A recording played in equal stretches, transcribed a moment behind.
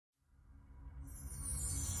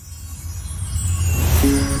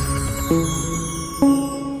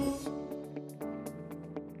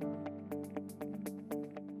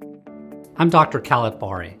I'm Dr. Khaled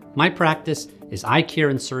Bari. My practice is Eye Care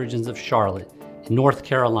and Surgeons of Charlotte in North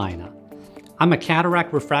Carolina. I'm a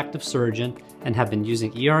cataract refractive surgeon and have been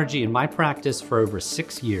using ERG in my practice for over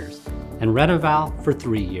 6 years and RETeval for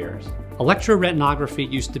 3 years. Electro-retinography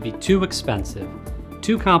used to be too expensive,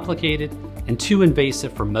 too complicated, and too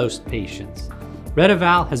invasive for most patients.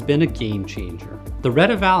 RETeval has been a game changer. The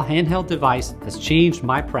RETeval handheld device has changed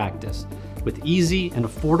my practice with easy and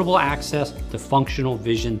affordable access to functional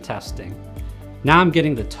vision testing. Now I'm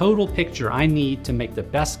getting the total picture I need to make the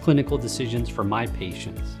best clinical decisions for my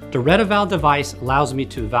patients. The RETeval device allows me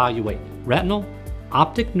to evaluate retinal,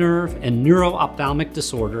 optic nerve, and neuro-ophthalmic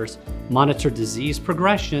disorders, monitor disease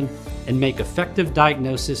progression, and make effective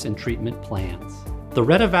diagnosis and treatment plans. The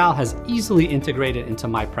RETeval has easily integrated into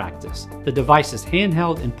my practice. The device is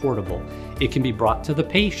handheld and portable. It can be brought to the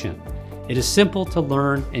patient. It is simple to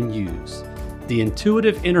learn and use. The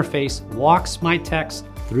intuitive interface walks my techs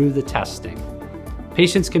through the testing.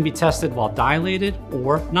 Patients can be tested while dilated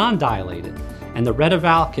or non-dilated, and the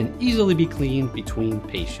RETeval can easily be cleaned between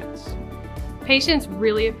patients. Patients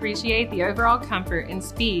really appreciate the overall comfort and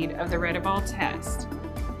speed of the RETeval test.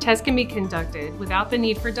 Tests can be conducted without the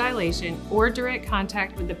need for dilation or direct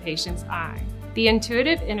contact with the patient's eye. The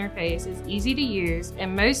intuitive interface is easy to use,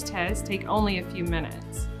 and most tests take only a few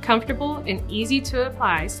minutes. Comfortable and easy to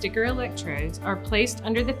apply sticker electrodes are placed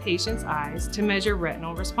under the patient's eyes to measure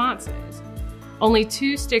retinal responses. Only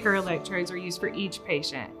 2 sticker electrodes are used for each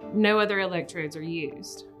patient. No other electrodes are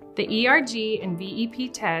used. The ERG and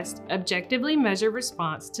VEP test objectively measure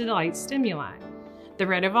response to the light stimuli. The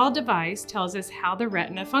RETeval device tells us how the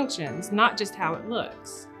retina functions, not just how it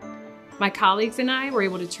looks. My colleagues and I were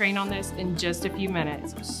able to train on this in just a few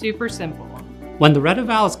minutes. Super simple. When the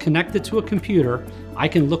RETeval is connected to a computer, I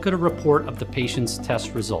can look at a report of the patient's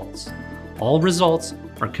test results. All results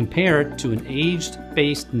are compared to an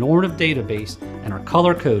age-based normative database and are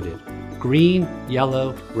color-coded: green,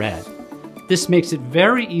 yellow, red. This makes it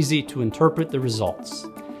very easy to interpret the results.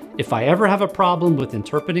 If I ever have a problem with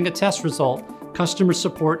interpreting a test result, customer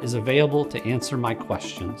support is available to answer my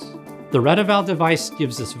questions. The RETeval device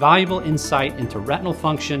gives us valuable insight into retinal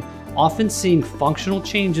function, often seeing functional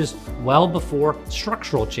changes well before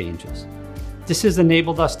structural changes. This has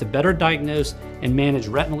enabled us to better diagnose and manage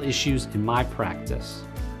retinal issues in my practice.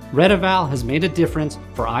 RETeval has made a difference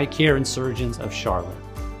for Eye Care and Surgeons of Charlotte.